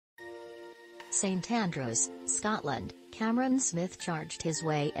St Andrews, Scotland, Cameron Smith charged his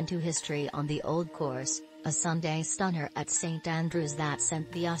way into history on the old course, a Sunday stunner at St Andrews that sent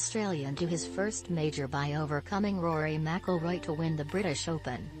the Australian to his first major by overcoming Rory McIlroy to win the British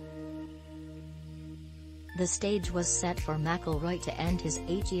Open. The stage was set for McIlroy to end his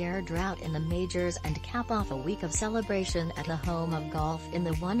 8-year drought in the majors and cap off a week of celebration at the home of golf in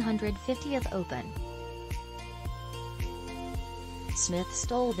the 150th Open. Smith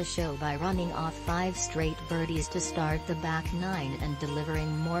stole the show by running off 5 straight birdies to start the back 9 and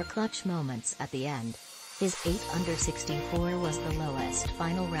delivering more clutch moments at the end. His 8-under 64 was the lowest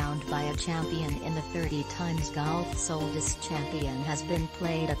final round by a champion in the 30 times golf's oldest champion has been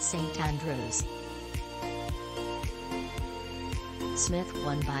played at St Andrews. Smith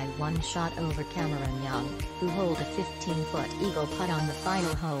won by 1 shot over Cameron Young, who holed a 15-foot eagle putt on the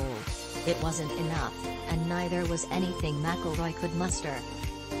final hole. It wasn't enough, and neither was anything McIlroy could muster.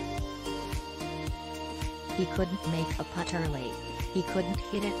 He couldn't make a putt early. He couldn't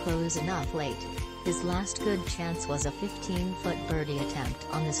hit it close enough late. His last good chance was a 15-foot birdie attempt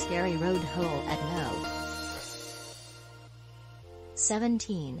on the scary road hole at No.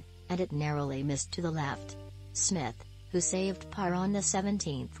 17, and it narrowly missed to the left. Smith, who saved par on the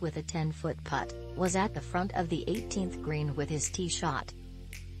 17th with a 10-foot putt, was at the front of the 18th green with his tee shot.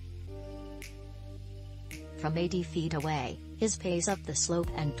 From 80 feet away, his pace up the slope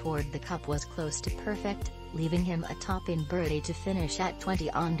and toward the cup was close to perfect, leaving him atop in birdie to finish at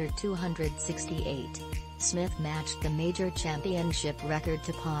 20 under 268. Smith matched the major championship record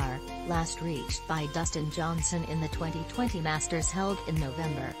to par, last reached by Dustin Johnson in the 2020 Masters held in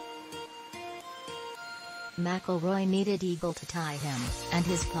November. McIlroy needed eagle to tie him, and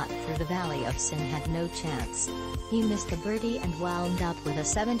his putt through the Valley of Sin had no chance. He missed the birdie and wound up with a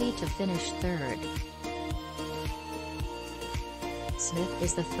 70 to finish third. Smith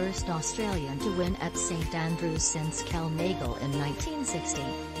is the first Australian to win at St Andrews since Kel Nagle in 1960,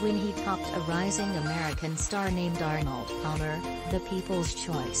 when he topped a rising American star named Arnold Palmer, the People's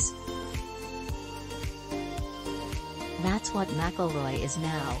Choice. That's what McIlroy is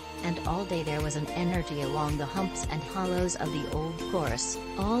now, and all day there was an energy along the humps and hollows of the old course,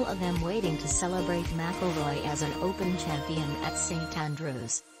 all of them waiting to celebrate McIlroy as an Open champion at St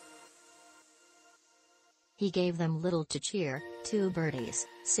Andrews. He gave them little to cheer, 2 birdies,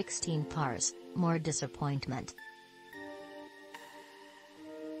 16 pars, more disappointment.